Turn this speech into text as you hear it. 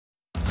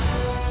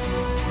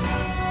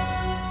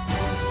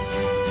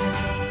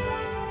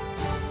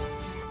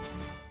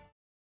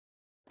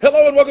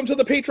Hello and welcome to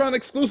the Patreon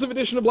exclusive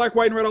edition of Black,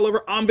 White, and Red All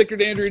Over. I'm Victor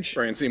Dandridge.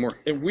 Brian Seymour.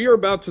 And we are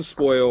about to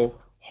spoil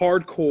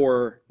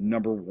Hardcore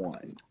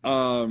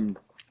 #1.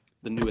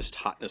 The newest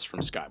hotness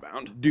from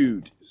Skybound.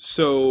 Dude,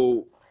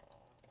 so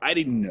I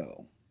didn't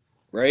know,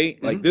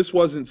 right? Like this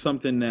wasn't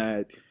something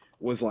that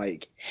was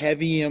like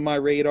heavy in my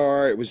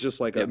radar. It was just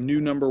like a new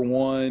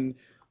 #1.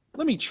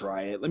 Let me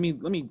try it. Let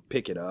me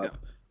pick it up.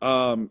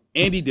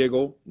 Andy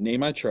Diggle,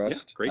 name I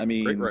trust. Yeah,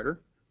 great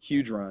writer.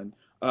 Huge run.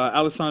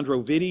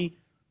 Alessandro Vitti,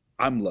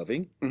 I'm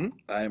loving.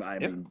 I'm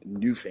a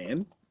new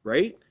fan,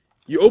 right?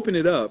 You open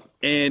it up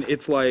and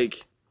it's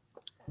like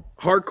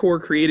Hardcore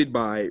created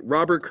by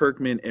Robert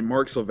Kirkman and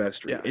Mark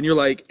Silvestri. And you're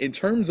like, in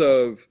terms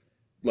of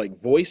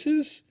like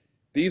voices,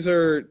 these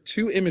are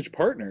two Image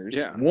partners.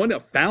 One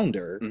a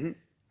founder.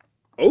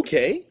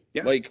 Okay.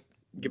 Like,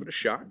 give it a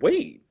shot.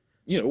 Wait.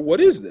 You know, what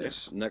is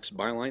this? Next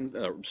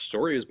byline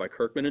story is by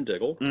Kirkman and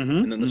Diggle,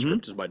 and then the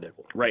script is by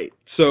Diggle. Right.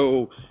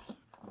 So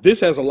this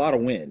has a lot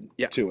of win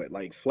to it,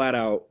 like flat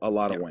out a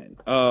lot of win.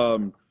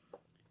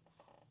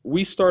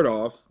 We start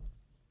off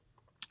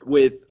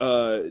with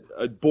a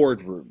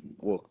boardroom,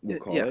 we'll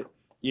call it.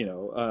 You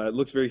know, it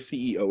looks very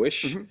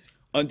CEO-ish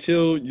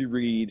until you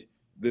read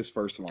this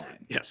first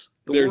line. Yes.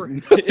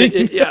 There's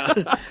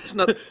it's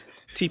not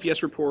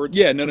TPS reports.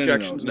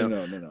 Projections.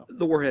 No.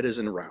 The warhead is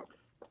en route.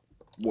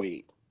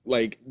 Wait.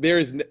 Like, there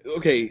is...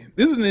 Okay,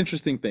 this is an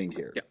interesting thing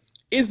here.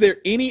 Is there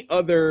any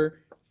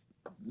other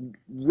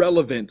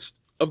relevance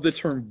of the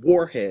term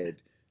warhead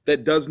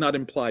that does not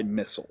imply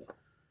missile?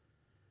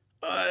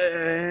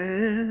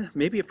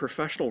 Maybe a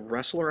professional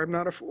wrestler I'm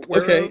not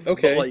aware of.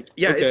 Okay. But like,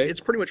 it's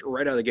pretty much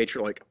right out of the gate.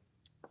 You're like,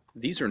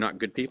 these are not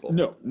good people.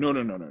 No,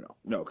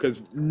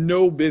 because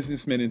no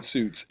businessmen in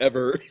suits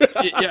ever.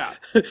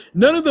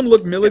 None of them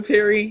look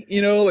military,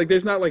 you know, like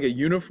there's not like a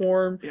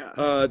uniform.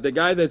 The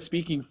guy that's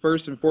speaking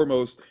first and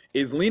foremost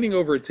is leaning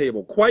over a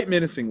table quite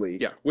menacingly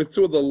with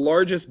two of the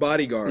largest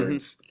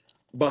bodyguards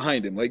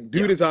behind him. Like,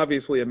 dude is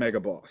obviously a mega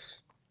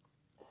boss.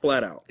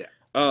 Flat out.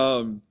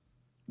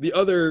 The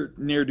other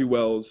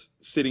ne'er-do-wells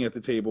sitting at the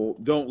table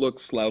don't look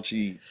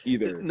slouchy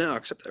either. No,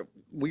 except that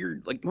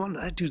weird, like, well,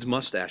 that dude's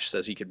mustache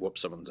says he could whoop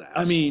someone's ass.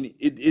 I mean,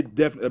 it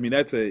definitely. I mean,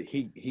 that's a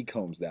he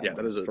combs that. Yeah,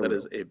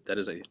 that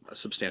is a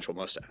substantial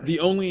mustache. The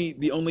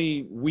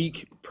only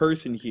weak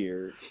person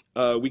here,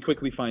 we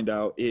quickly find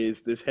out,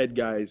 is this head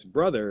guy's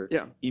brother,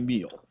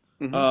 Emil.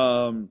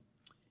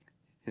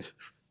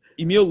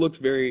 Emil looks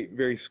very,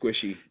 very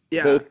squishy.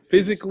 Both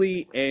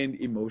physically and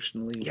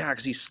emotionally. Yeah,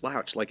 because he's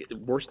slouched, like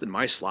worse than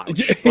my slouch.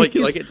 like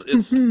it's.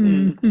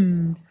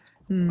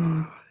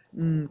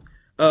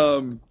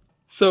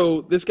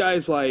 So this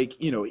guy's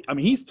like, you know, I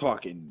mean, he's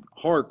talking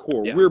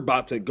hardcore. We're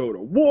about to go to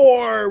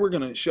war. We're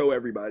gonna show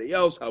everybody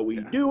else how we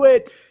do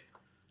it.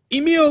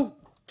 Emil,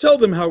 tell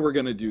them how we're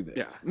gonna do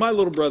this. My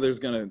little brother's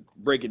gonna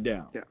break it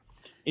down.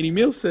 And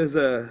Emil says,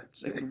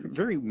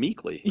 very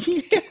meekly.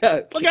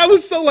 Like I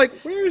was so like,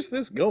 where's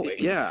this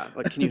going?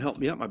 Like, can you help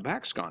me out? My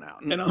back's gone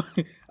out. And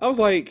I was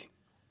like,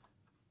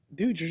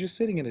 dude, you're just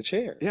sitting in a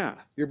chair. Yeah.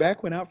 Your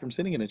back went out from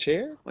sitting in a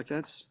chair? Like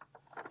that's...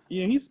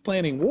 You know, he's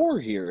planning war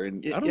here,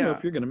 and I don't know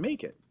if you're going to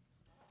make it.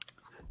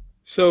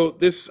 So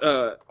this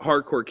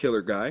hardcore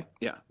killer guy.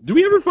 Do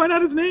we ever find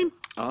out his name?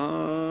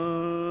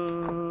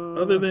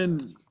 Other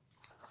than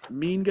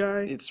mean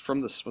guy? It's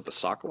from the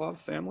Sokolov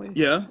family?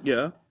 Yeah.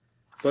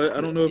 But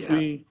I don't know if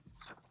we...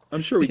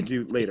 I'm sure we can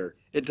do later.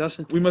 It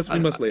doesn't. We must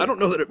later. I don't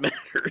know that it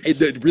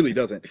matters. It really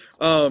doesn't.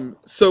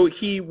 So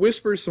he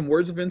whispers some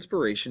words of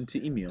inspiration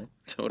to Emil.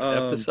 Don't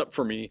F this up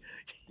for me,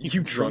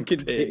 you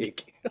drunken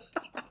pig.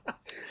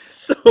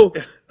 So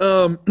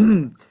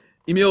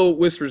Emil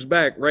whispers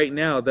back, right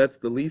now, that's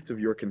the least of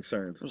your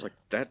concerns. I was like,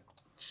 that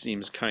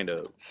seems kind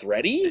of...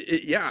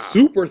 Thready?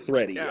 Super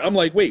thready. I'm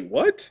like, wait,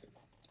 what?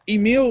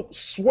 Emil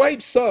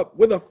swipes up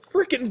with a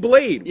freaking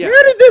blade.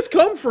 Where did this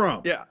come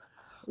from?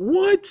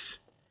 What?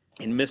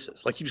 And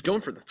misses. Like he was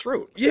going for the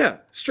throat.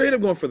 Straight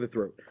up going for the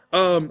throat.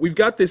 We've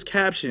got this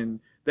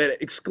caption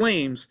that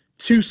exclaims,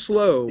 too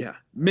slow,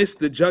 missed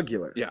the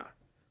jugular.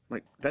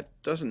 Like that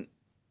doesn't...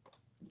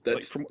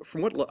 That's like,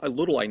 from what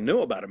little I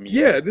know about him.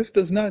 This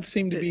does not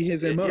seem to be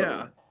his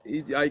MO.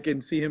 I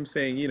can see him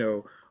saying, you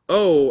know,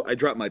 oh, I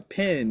dropped my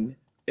pen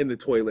in the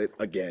toilet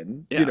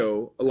again, you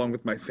know, along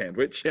with my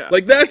sandwich.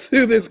 Like that's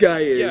who this guy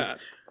is.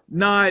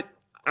 Not,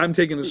 I'm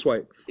taking a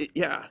swipe.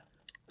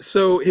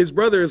 So his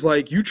brother is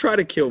like, you try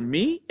to kill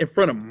me in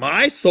front of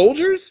my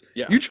soldiers?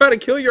 You try to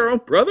kill your own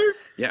brother?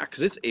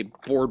 Because it's a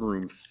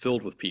boardroom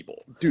filled with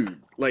people.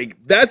 Dude, like,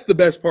 that's the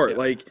best part.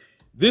 Like,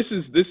 this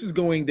is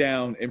going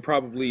down in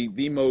probably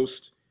the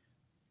most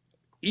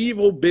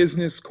evil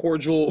business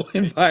cordial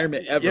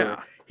environment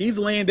ever. He's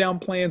laying down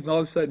plans, and all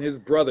of a sudden his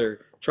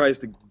brother tries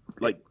to,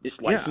 like,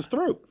 slice his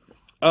throat.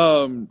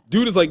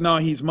 Dude is like, nah,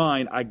 he's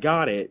mine. I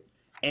got it.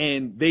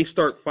 And they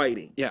start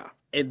fighting.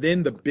 And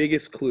then the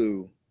biggest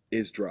clue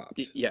is dropped.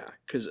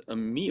 Because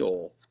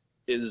Emil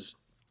is...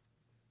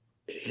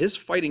 His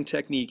fighting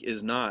technique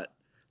is not,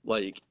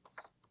 like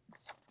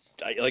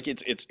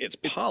it's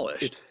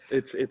polished.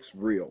 It's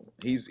real.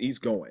 He's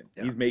going.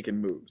 He's making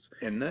moves.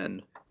 And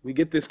then we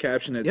get this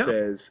caption that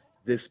says,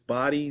 "This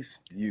body's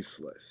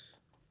useless."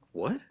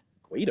 What?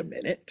 Wait a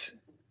minute.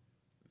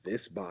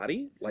 This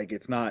body? Like,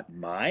 it's not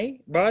my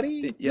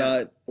body?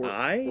 Not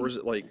or is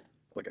it like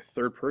a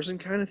third person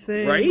kind of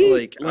thing?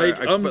 Right?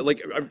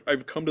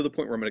 I've come to the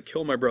point where I'm going to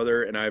kill my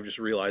brother, and I've just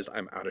realized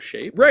I'm out of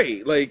shape.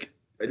 Right. Like,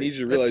 I need you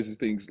to realize these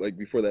things like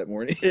before that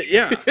morning.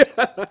 Yeah.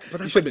 But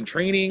that's been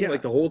training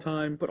like the whole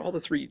time. But all the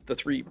three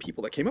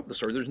people that came up with the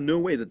story, there's no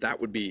way that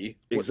would be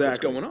what's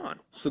going on.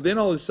 So then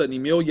all of a sudden,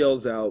 Emil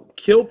yells out,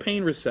 "Kill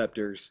pain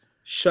receptors,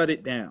 shut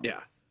it down."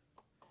 Yeah.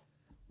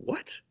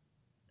 What?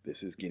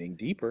 This is getting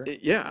deeper.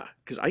 Yeah,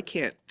 because I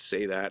can't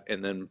say that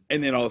and then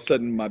all of a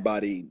sudden my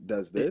body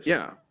does this.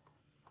 Yeah.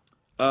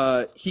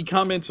 He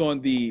comments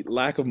on the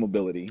lack of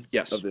mobility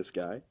of this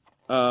guy.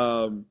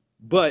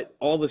 But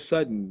all of a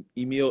sudden,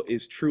 Emil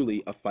is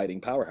truly a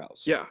fighting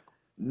powerhouse. Yeah.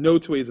 No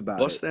two ways about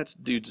it. Busts that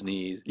dude's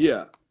knees.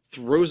 Yeah.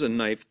 Throws a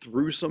knife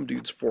through some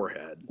dude's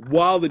forehead.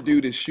 While the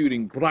dude is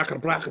shooting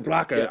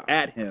blaka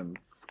at him.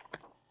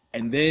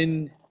 And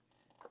then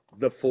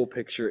the full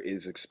picture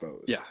is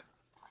exposed. Yeah.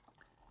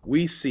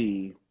 We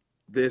see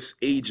this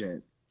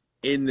agent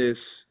in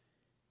this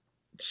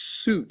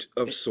suit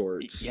of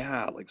sorts.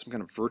 Yeah, like some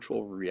kind of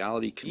virtual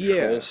reality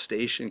control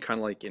station, kind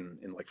of like in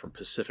like from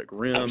Pacific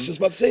Rim. I was just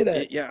about to say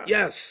that. Yeah.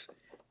 Yes.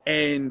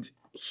 And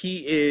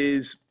he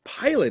is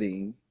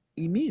piloting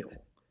Emil.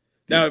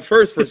 Now, at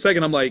first, for a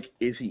second, I'm like,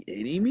 is he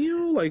in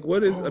Emil? Like,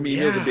 what is...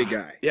 Emil's a big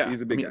guy. Yeah. He's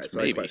a big guy,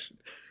 so I question.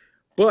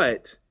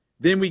 But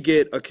then we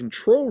get a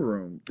control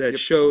room that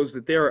shows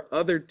that there are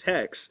other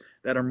techs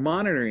that are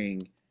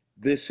monitoring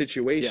this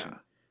situation. Yeah.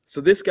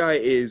 So this guy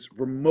is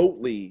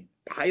remotely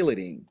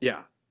piloting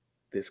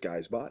this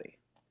guy's body.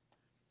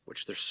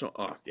 Which there's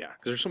because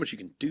there's so much you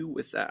can do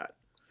with that.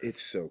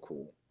 It's so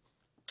cool.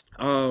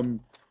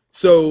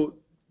 So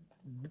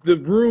the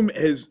room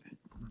has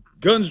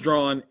guns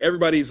drawn.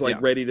 Everybody's like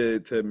ready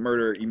to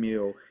murder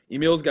Emil.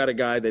 Emil's got a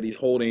guy that he's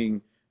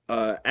holding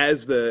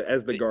as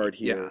the guard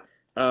here.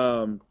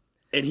 And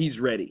he's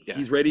ready. Yeah.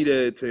 He's ready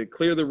to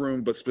clear the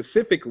room, but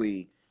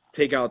specifically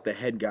take out the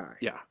head guy.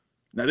 Yeah.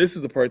 Now, this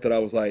is the part that I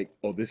was like,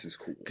 oh, this is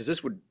cool. Because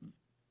this would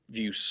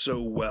view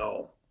so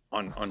well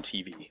on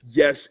TV.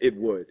 Yes, it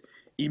would.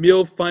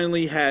 Emil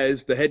finally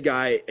has the head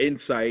guy in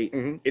sight,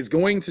 is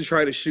going to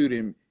try to shoot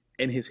him,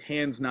 and his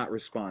hand's not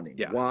responding.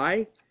 Yeah.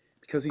 Why?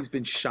 Because he's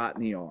been shot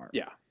in the arm.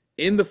 Yeah.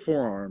 In the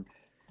forearm.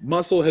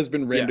 Muscle has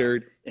been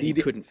rendered. And he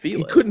couldn't feel it.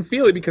 He couldn't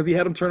feel it because he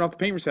had him turn off the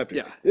pain receptors.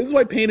 Yeah. This is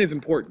why pain is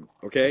important,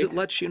 okay? Because it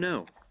lets you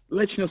know. It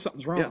lets you know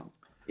something's wrong. Yeah.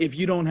 If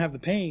you don't have the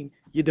pain,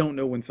 you don't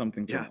know when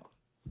something's wrong.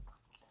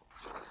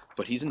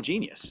 But he's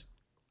ingenious.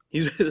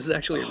 This is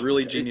actually a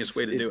really genius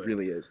way to do it. It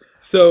really is.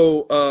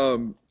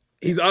 So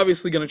he's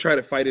obviously going to try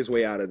to fight his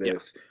way out of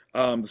this,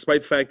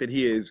 despite the fact that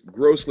he is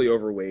grossly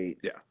overweight,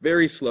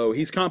 very slow.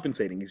 He's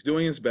compensating. He's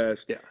doing his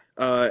best.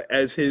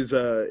 As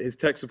his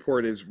tech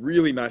support is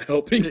really not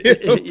helping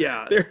him.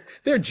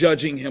 They're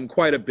judging him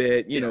quite a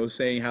bit, you know,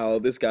 saying how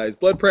this guy's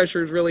blood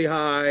pressure is really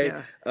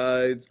high.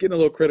 It's getting a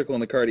little critical in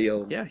the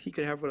cardio. Yeah, he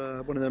could have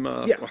one of them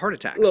heart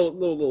attacks.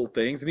 Little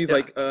things. And he's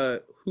like,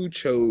 who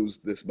chose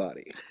this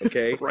body?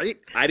 Okay? Right?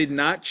 I did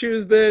not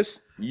choose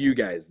this. You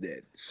guys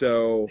did.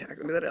 So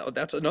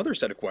that's another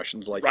set of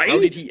questions. Like, how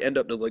did he end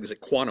up to, like, is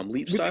it quantum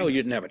leap style? You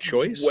didn't have a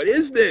choice? What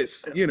is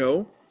this? You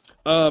know?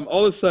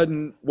 All of a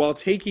sudden, while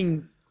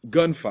taking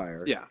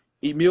gunfire,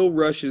 Emil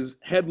rushes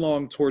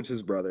headlong towards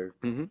his brother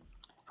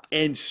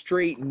and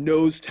straight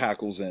nose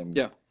tackles him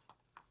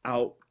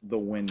out the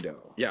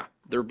window. Yeah.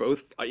 They're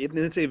both, and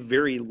it's a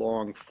very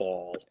long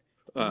fall.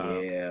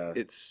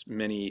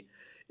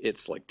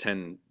 It's like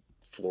 10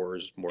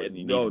 floors more than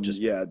you need to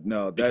just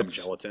become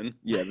gelatin.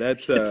 Yeah,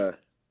 that's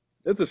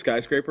a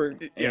skyscraper,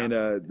 and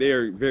they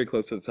are very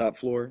close to the top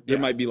floor. There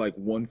might be like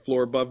one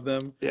floor above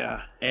them.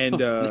 Yeah, and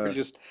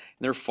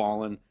they're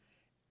falling.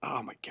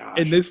 Oh my gosh!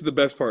 And this is the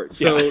best part.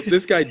 So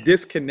this guy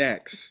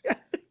disconnects.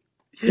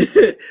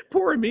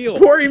 Poor Emil.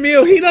 Poor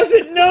Emil. He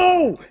doesn't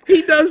know.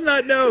 He does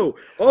not know.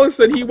 All of a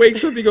sudden, he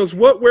wakes up. He goes,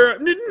 "What? Where?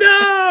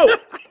 No!"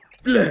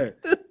 That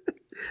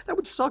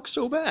would suck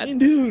so bad,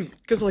 dude.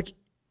 Because like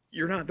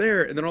you're not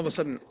there, and then all of a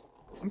sudden,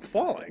 I'm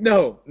falling.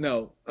 No.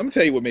 I'm gonna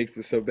tell you what makes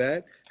this so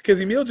bad.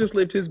 Because Emil just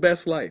lived his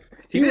best life.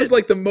 He was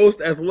like the most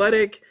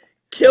athletic,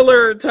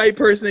 killer type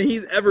person that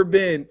he's ever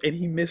been, and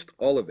he missed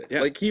all of it.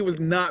 Yeah. Like he was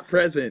not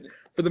present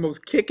for the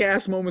most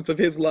kick-ass moments of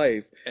his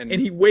life, and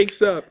he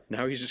wakes up.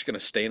 Now he's just gonna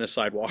stay in a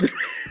sidewalk.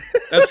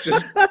 That's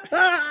just.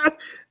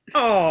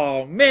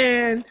 Oh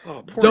man!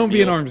 Don't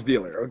be an arms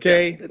dealer,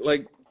 okay?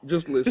 Like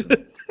just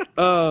listen.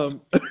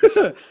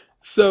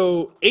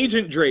 So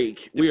Agent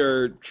Drake, we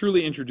are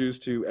truly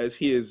introduced to as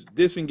he is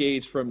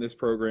disengaged from this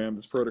program,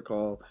 this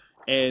protocol,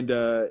 and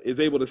is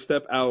able to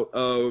step out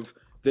of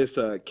this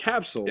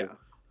capsule. Yeah.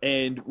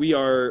 And we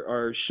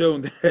are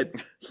shown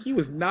that he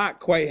was not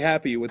quite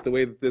happy with the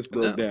way that this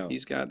broke down.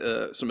 He's got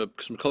some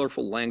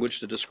colorful language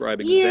to describe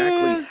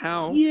exactly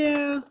how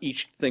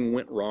each thing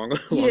went wrong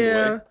along the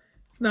way.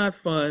 It's not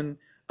fun.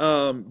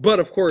 But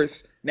of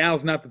course,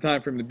 now's not the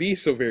time for him to be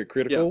so very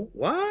critical. Yeah.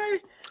 Why?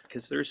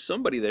 because there's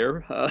somebody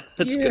there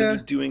that's going to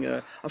be doing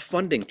a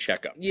funding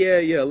checkup. Yeah,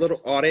 a little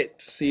audit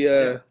to see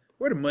where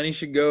the money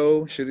should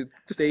go. Should it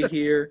stay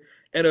here?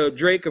 And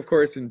Drake, of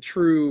course, in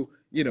true,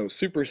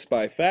 super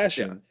spy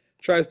fashion,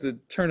 tries to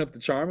turn up the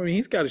charm. I mean,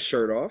 he's got his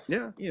shirt off.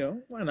 Yeah.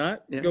 Why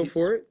not? Go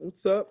for it.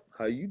 What's up?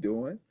 How you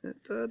doing?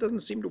 It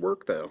doesn't seem to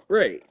work, though.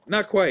 Right.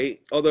 Not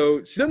quite.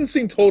 Although she doesn't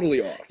seem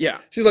totally off. Yeah.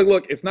 She's like,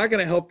 look, it's not going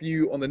to help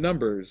you on the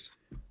numbers,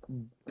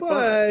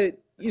 but,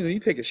 you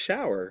take a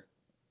shower.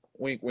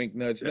 Wink, wink,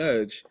 nudge,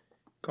 nudge.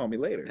 Call me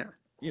later.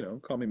 Yeah.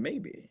 Call me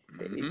maybe.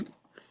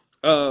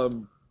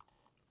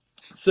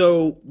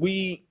 So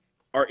we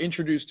are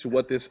introduced to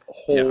what this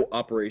whole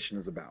operation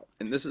is about.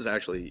 And this is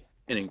actually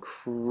an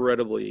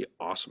incredibly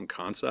awesome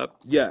concept.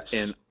 Yes.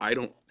 And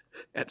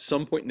at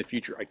some point in the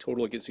future, I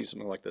totally could see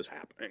something like this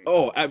happening.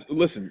 Oh,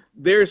 listen,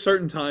 there are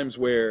certain times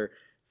where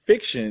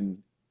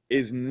fiction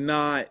is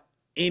not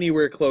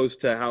anywhere close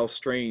to how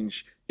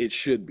strange it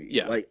should be.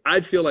 Yeah. Like,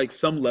 I feel like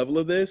some level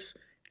of this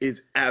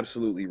is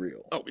absolutely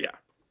real. Oh, yeah.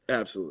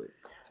 Absolutely.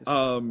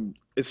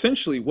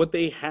 Essentially, what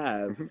they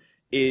have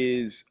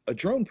is a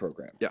drone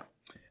program. Yeah.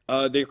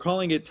 They're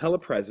calling it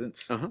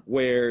telepresence,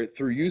 where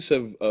through use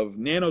of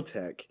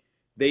nanotech,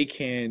 they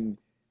can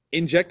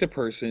inject a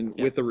person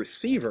with a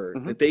receiver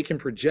that they can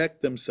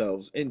project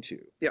themselves into.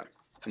 Yeah.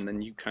 And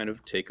then you kind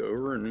of take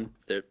over and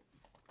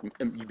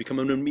you become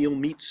a meal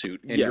meat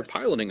suit and you're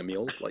piloting a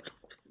meal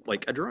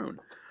like a drone.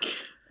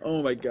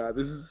 Oh my God,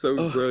 this is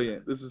so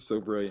brilliant. This is so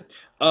brilliant.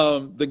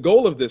 The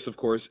goal of this, of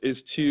course,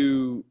 is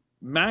to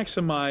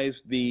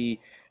maximize the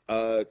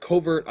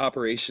covert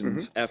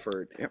operations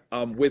effort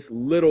with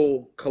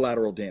little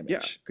collateral damage.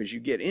 Yeah, because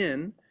you get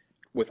in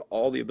with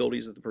all the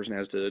abilities that the person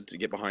has to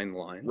get behind the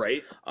lines.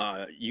 Right.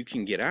 You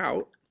can get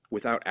out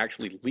without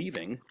actually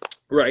leaving.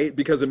 Right,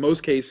 because in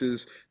most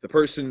cases, the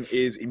person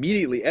is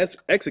immediately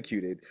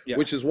executed,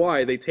 which is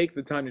why they take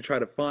the time to try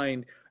to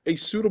find a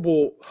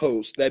suitable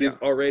host that is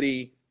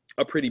already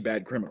a pretty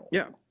bad criminal.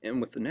 Yeah,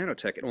 and with the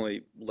nanotech, it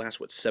only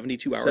lasts,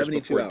 72 hours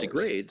before it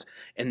degrades,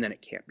 and then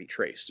it can't be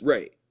traced.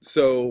 Right.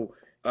 So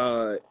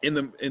in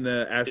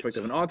the aspect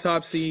of an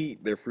autopsy,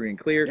 they're free and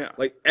clear. Yeah.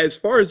 Like, as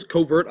far as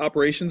covert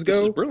operations go,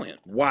 this is brilliant.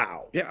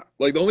 Wow. Yeah.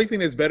 Like, the only thing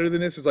that's better than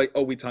this is like,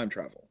 oh, we time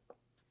travel.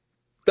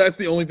 That's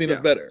the only thing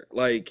that's better.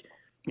 Like,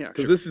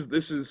 because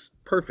this is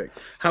perfect.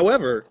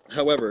 However,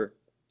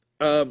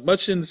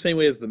 much in the same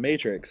way as the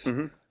Matrix,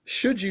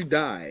 should you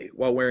die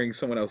while wearing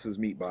someone else's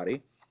meat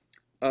body,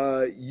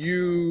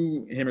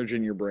 you hemorrhage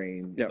in your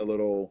brain, a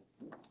little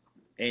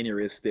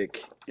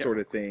aneurystic sort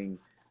of thing.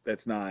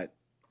 It's not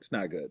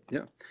good.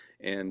 Yeah.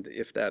 And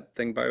if that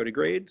thing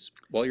biodegrades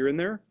while you're in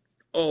there,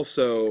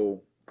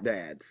 also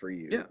bad for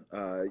you.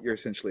 Yeah. You're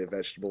essentially a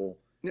vegetable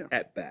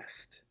at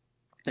best.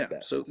 Yeah.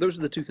 So those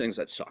are the two things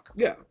that suck.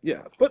 Yeah.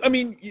 Yeah. But I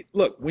mean,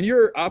 look, when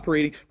you're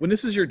operating, when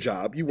this is your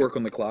job, you work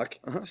on the clock.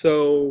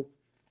 So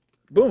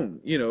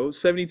boom,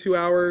 72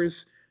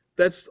 hours.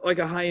 That's like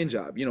a high-end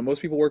job.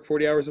 Most people work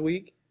 40 hours a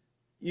week.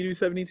 You do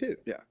 72.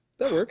 Yeah.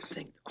 That works. I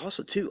think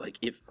also, too, like,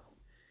 if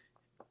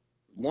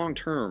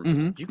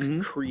long-term, you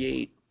can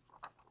create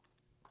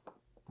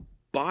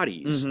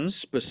bodies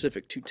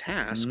specific to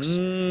tasks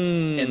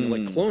and,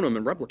 like, clone them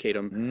and replicate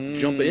them,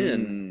 jump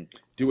in.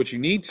 Do what you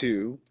need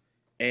to,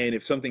 and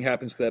if something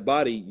happens to that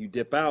body, you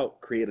dip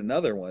out, create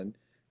another one.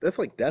 That's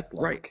like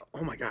Deathlock. Right.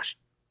 Oh, my gosh.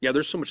 Yeah,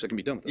 there's so much that can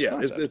be done with this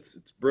concept.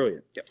 It's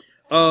brilliant.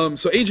 Yeah.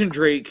 So Agent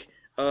Drake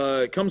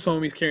comes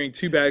home. He's carrying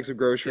 2 bags of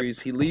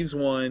groceries. He leaves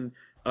one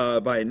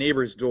by a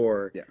neighbor's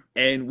door,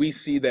 and we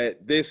see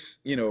that this,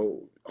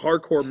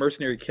 hardcore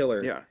mercenary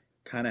killer,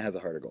 kind of has a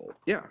heart of gold.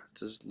 Yeah,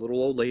 it's this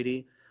little old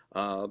lady.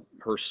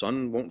 Her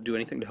son won't do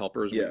anything to help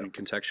her, as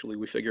contextually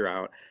we figure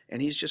out,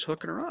 and he's just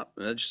hooking her up.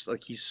 And it's just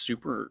like he's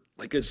super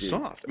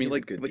soft. I mean,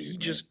 but he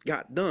just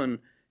got done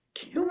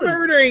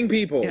murdering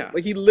people. Yeah.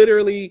 Like, he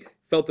literally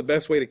felt the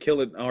best way to kill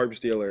an arms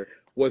dealer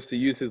was to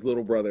use his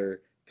little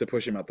brother to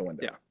push him out the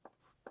window. Yeah.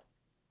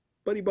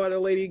 But he bought a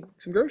lady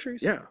some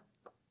groceries. Yeah.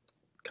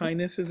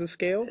 Kindness is a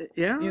scale.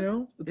 Yeah.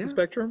 It's a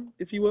spectrum,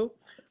 if you will.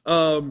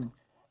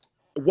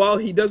 While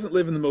he doesn't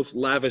live in the most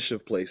lavish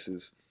of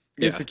places,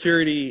 his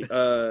security,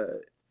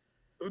 to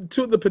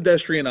the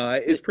pedestrian eye,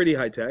 is pretty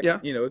high tech. Yeah.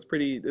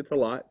 It's a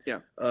lot. Yeah.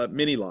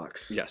 Mini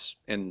locks. Yes.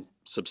 And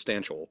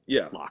substantial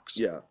locks.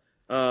 Yeah.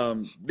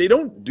 They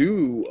don't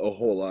do a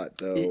whole lot,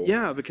 though.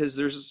 Yeah, because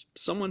there's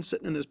someone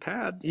sitting in his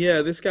pad.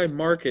 Yeah, this guy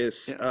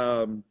Marcus,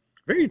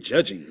 very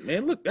judgy,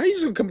 man. Look, I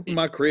usually come to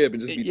my crib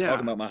and just be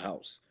talking about my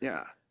house.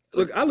 Yeah.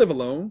 Look, I live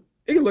alone.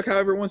 It can look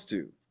however it wants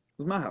to.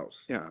 It's my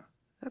house. Yeah.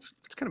 It's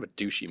kind of a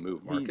douchey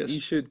move, Marcus. He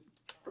should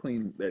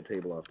clean that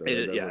table off, though.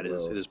 It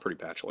is. It is pretty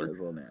bachelor. It's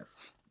a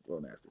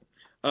little nasty.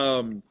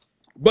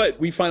 But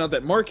we find out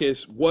that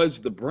Marcus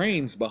was the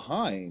brains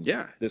behind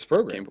this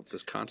program. Came up with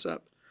this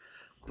concept.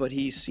 But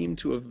he seemed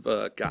to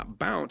have got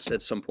bounced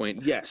at some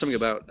point. Yes. Something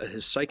about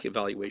his psych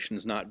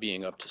evaluations not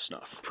being up to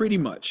snuff. Pretty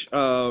much.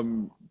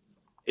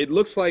 It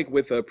looks like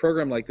with a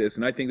program like this,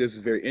 and I think this is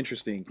very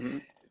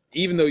interesting,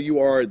 even though you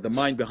are the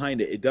mind behind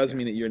it, it doesn't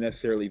mean that you're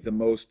necessarily the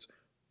most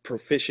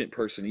proficient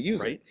person to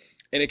use it.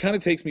 And it kind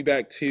of takes me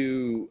back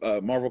to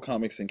Marvel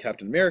Comics and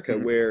Captain America,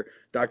 where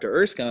Dr.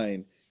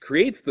 Erskine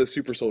creates the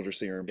super soldier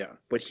serum,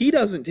 but he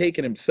doesn't take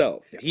it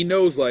himself. He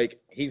knows, like,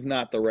 he's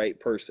not the right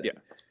person.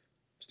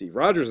 Steve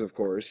Rogers, of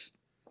course,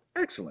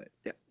 excellent.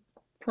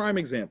 Prime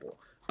example.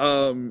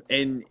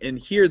 And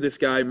here this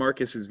guy,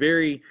 Marcus, is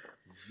very,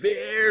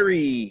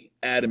 very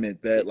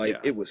adamant that, like,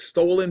 it was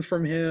stolen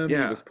from him,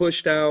 it was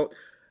pushed out.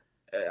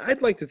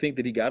 I'd like to think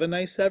that he got a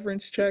nice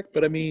severance check,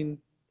 but I mean...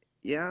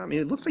 Yeah, I mean,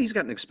 it looks like he's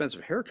got an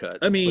expensive haircut.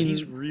 I mean... But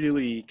he's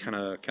really kind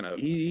of...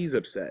 He's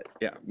upset.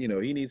 Yeah. You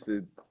know, he needs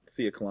to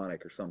see a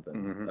colonic or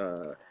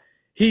something.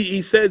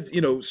 He says,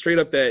 you know, straight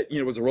up that, you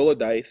know, it was a roll of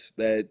dice,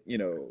 that, you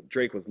know,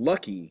 Drake was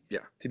lucky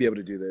to be able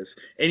to do this.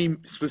 And he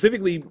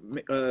specifically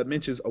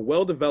mentions a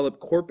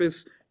well-developed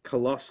corpus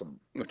callosum.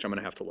 Which I'm going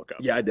to have to look up.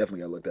 Yeah, I definitely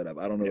got to look that up.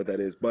 I don't know what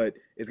that is, but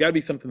it's got to be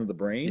something of the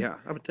brain. Yeah,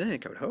 I would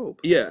think. I would hope.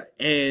 Yeah,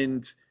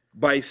 and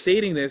by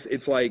stating this,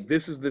 it's like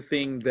this is the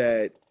thing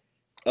that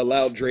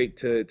allowed Drake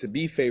to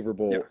be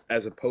favorable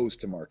as opposed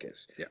to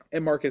Marcus. Yeah.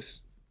 And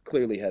Marcus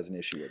clearly has an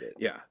issue with it.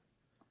 Yeah.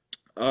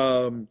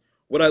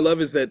 What I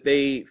love is that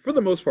they, for the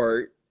most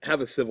part,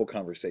 have a civil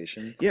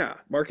conversation. Yeah.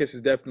 Marcus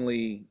is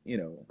definitely, you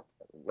know,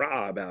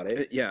 raw about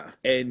it. Yeah.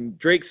 And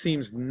Drake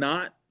seems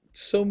not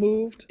so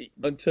moved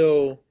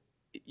until...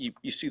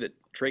 You see that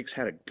Drake's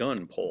had a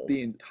gun pulled.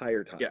 The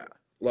entire time. Yeah.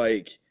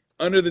 Like,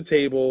 under the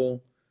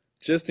table,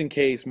 just in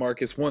case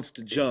Marcus wants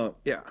to jump.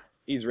 Yeah.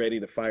 He's ready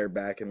to fire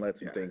back and let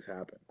some things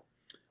happen.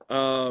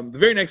 The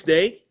very next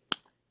day,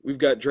 we've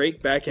got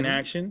Drake back in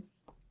action,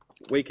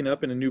 waking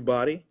up in a new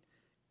body.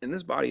 And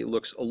this body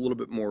looks a little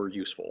bit more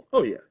useful.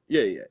 Oh, yeah.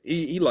 Yeah.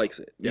 He likes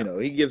it. You know,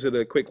 he gives it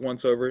a quick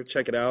once-over.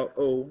 Check it out.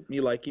 Oh, me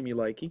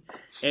likey.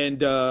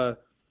 And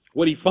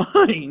what he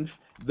finds,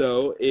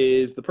 though,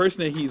 is the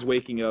person that he's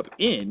waking up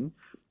in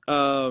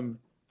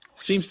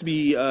seems to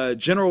be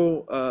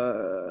General...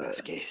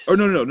 Vasquez. Oh,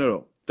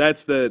 no.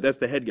 That's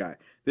the head guy.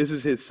 This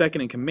is his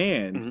second in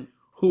command,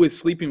 who is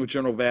sleeping with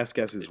General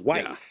Vasquez's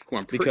wife.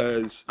 Yeah.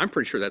 Because I'm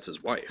pretty sure that's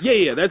his wife.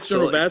 Yeah, that's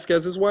General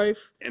Vasquez's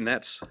wife. And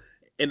that's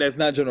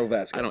not General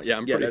Vasquez.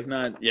 That's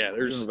not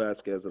there's General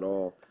Vasquez at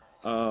all.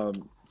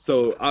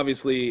 So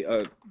obviously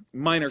a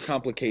minor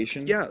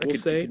complication. Yeah, we'll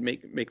say could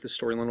make the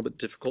story a little bit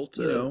difficult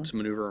to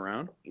maneuver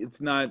around.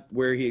 It's not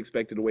where he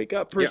expected to wake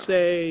up per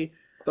se.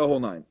 The whole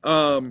nine.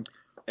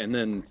 And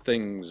then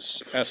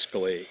things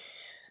escalate.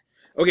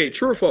 Okay,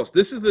 true or false?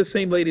 This is the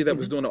same lady that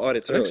was doing the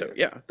audits earlier. I think so,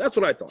 yeah. That's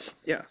what I thought.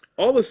 Yeah.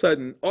 All of a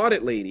sudden,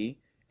 audit lady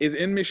is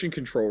in mission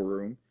control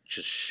room.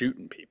 Just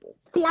shooting people.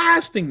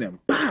 Blasting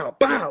them. Bow,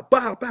 bow,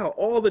 bow, bow.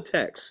 All the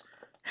texts.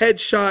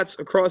 Headshots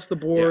across the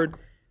board.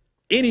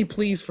 Yeah. Any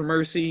pleas for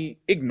mercy,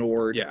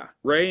 ignored. Yeah.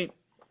 Right?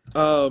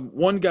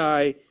 One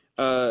guy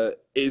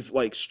is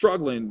like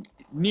struggling,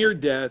 near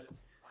death,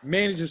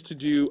 manages to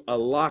do a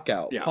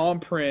lockout, palm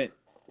print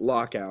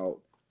lockout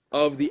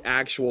of the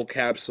actual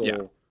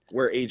capsule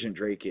where Agent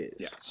Drake is.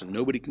 Yeah, so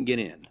nobody can get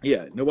in.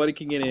 Yeah, nobody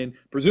can get in.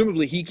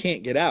 Presumably he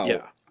can't get out.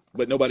 Yeah.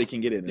 But nobody can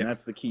get in, and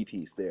that's the key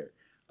piece there.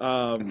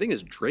 The thing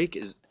is, Drake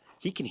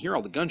he can hear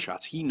all the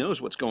gunshots. He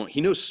knows what's going on.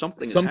 He knows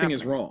something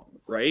is wrong,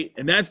 right?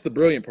 And that's the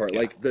brilliant part. Yeah.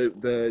 Like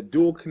the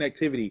dual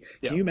connectivity.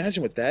 Yeah. Can you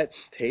imagine what that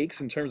takes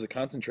in terms of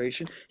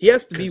concentration? He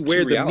has to be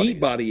where the meat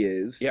body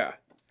is. Yeah.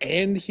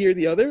 And hear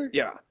the other?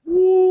 Yeah.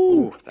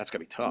 Ooh, that's got to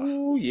be tough.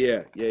 Ooh,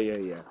 yeah.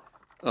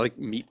 I like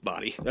meat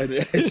body.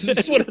 It's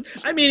just what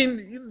I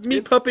mean,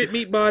 meat puppet,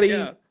 meat body.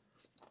 Yeah.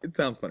 It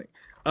sounds funny.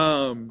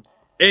 And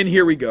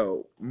here we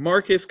go.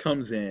 Marcus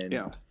comes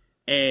in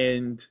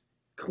and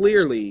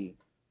clearly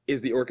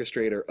is the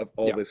orchestrator of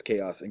all this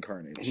chaos and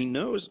carnage. He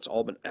knows it's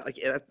all been like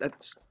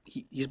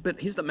he's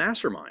the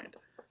mastermind.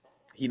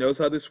 He knows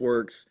how this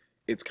works.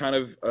 It's kind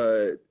of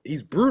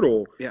he's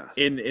brutal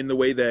in the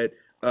way that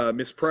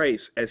Miss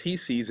Price, as he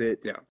sees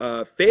it,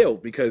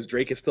 failed because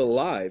Drake is still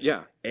alive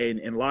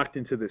and locked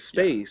into this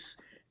space.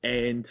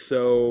 And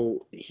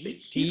so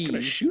he's going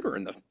to shoot her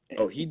in the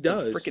he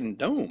does. Freaking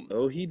dome.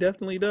 Oh, he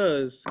definitely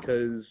does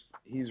because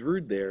he's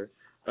rude there.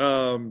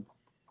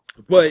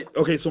 But,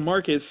 okay, so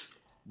Marcus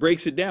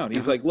breaks it down.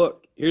 He's like,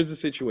 look, here's the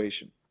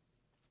situation.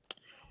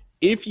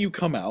 If you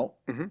come out,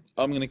 I'm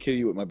going to kill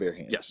you with my bare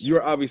hands. Yes.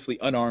 You're obviously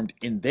unarmed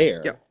in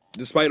there. Yeah.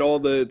 Despite all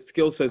the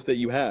skill sets that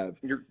you have.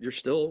 You're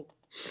still...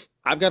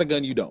 I've got a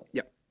gun, you don't.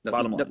 Yeah.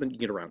 Bottom line. Nothing you can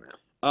get around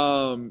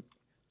that.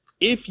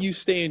 If you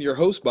stay in your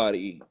host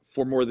body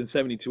for more than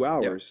 72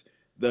 hours,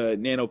 the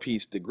nano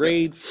piece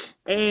degrades,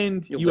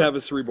 and you have a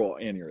cerebral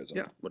aneurysm.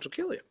 Yeah, which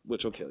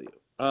will kill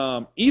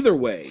you. Either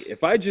way,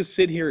 if I just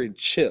sit here and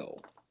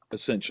chill,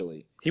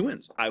 essentially, he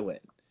wins. I win.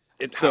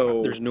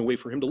 So there's no way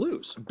for him to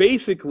lose.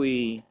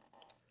 Basically,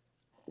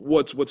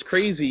 what's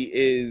crazy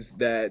is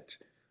that,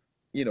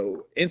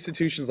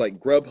 institutions like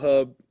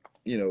Grubhub,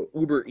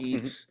 Uber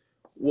Eats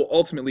will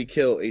ultimately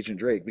kill Agent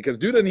Drake because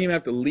dude doesn't even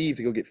have to leave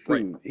to go get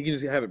food. Right. He can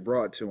just have it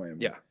brought to him.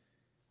 Yeah.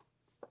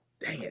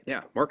 Dang it.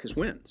 Yeah, Marcus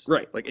wins.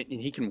 Right. Like,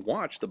 and he can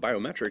watch the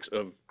biometrics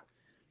of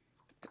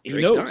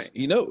Drake dying.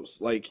 He knows.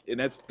 Like, and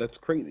that's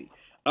crazy.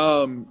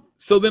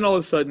 So then all of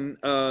a sudden,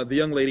 the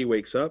young lady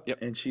wakes up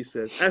and she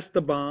says,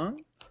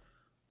 Esteban,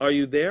 Are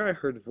you there? I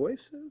heard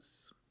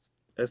voices.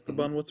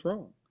 Esteban, what's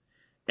wrong?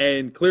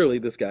 And clearly,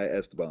 this guy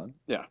Esteban,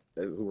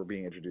 who we're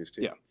being introduced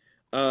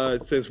to,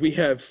 says we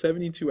have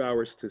 72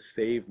 hours to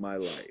save my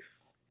life,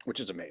 which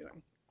is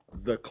amazing.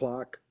 The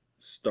clock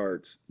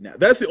starts now.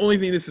 That's the only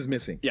thing this is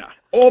missing. Yeah.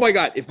 Oh my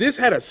God! If this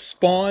had a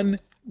spawn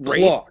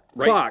clock,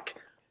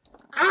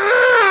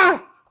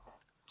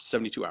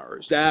 72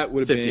 hours. That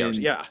would have 50 been hours.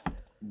 Yeah.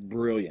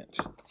 Brilliant.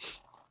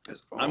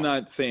 I'm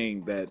not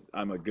saying that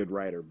I'm a good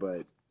writer,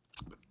 but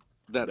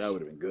that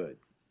would have been good.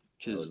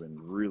 That would have been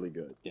really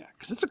good. Yeah,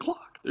 because it's a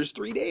clock. There's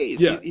 3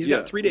 days. Yeah, he's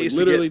got 3 days.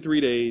 Literally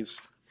 3 days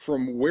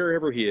from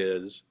wherever he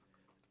is.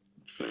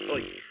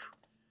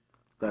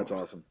 That's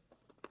awesome.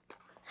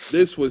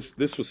 This was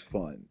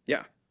fun.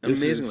 Yeah,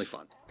 amazingly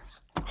fun.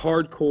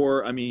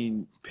 Hardcore. I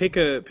mean, pick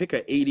a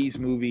 80s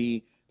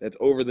movie that's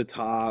over the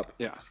top.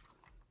 Yeah.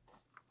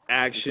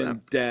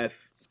 Action,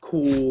 death,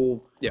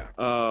 cool. Yeah.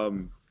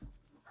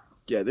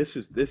 Yeah, this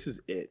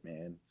is it,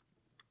 man.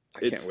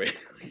 I can't wait.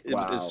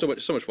 It's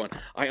so much fun.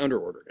 I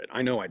underordered it.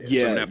 I know I did.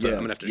 So I'm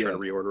gonna have to try to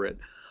reorder it.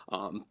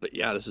 But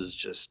yeah, this is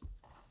just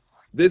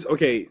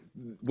okay.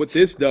 What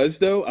this does,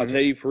 though, I'll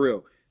tell you for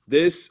real.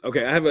 I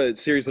have a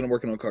series that I'm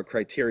working on called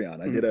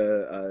Criterion. I did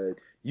a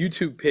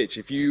YouTube pitch.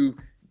 If you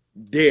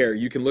dare,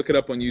 you can look it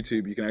up on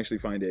YouTube. You can actually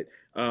find it.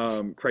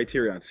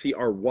 Criterion,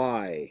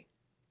 Cryter.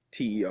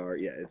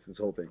 Yeah, it's this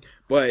whole thing.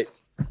 But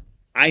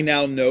I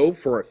now know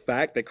for a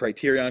fact that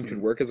Criterion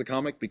could work as a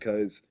comic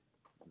because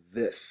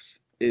this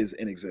is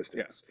in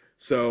existence. Yeah.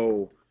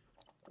 So,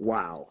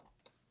 wow,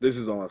 this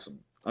is awesome.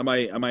 I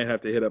might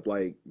have to hit up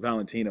like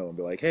Valentino and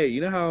be like, hey,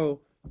 you know how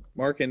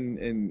Mark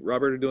and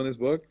Robert are doing this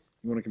book?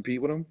 You want to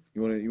compete with them?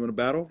 You want to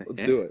battle?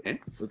 Let's do it.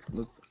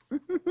 Let's.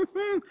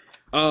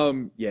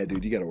 Yeah,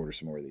 dude, you got to order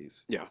some more of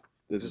these. Yeah,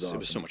 this is awesome. It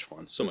was so much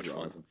fun. So much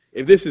fun. Awesome.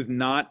 If this is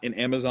not an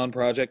Amazon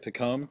project to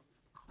come,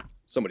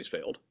 somebody's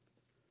failed.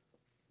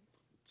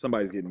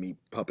 Somebody's getting meat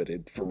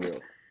puppeted for real.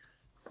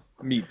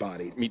 Meat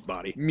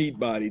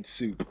bodied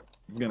soup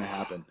is gonna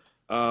happen.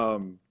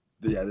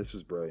 Yeah, this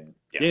is brilliant.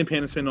 Yeah. Dan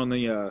Panison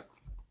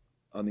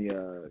on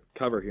the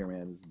cover here,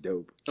 man, is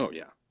dope. Oh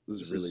yeah, this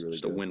is really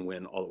just a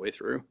win-win all the way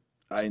through.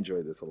 I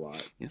enjoyed this a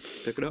lot. Yeah,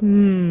 pick it up.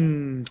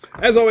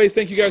 As always,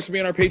 thank you guys for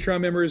being our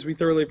Patreon members. We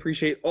thoroughly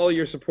appreciate all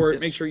your support.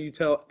 Yes. Make sure you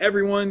tell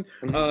everyone,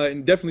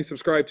 and definitely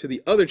subscribe to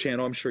the other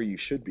channel. I'm sure you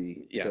should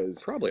be. Yeah,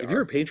 probably. If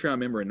you're a Patreon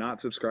member and not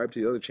subscribed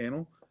to the other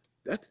channel,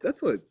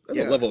 that's a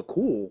level of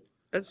cool.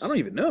 I don't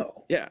even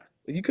know. Yeah,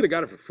 you could have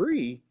got it for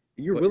free.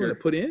 You're willing to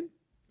put in.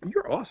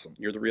 You're awesome.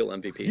 You're the real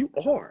MVP. You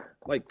are.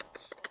 Like,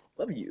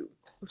 love you.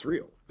 That's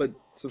real. But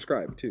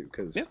subscribe too,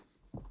 because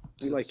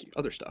we like you.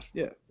 Other stuff.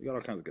 Yeah, we got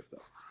all kinds of good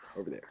stuff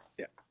over there.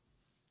 Yeah.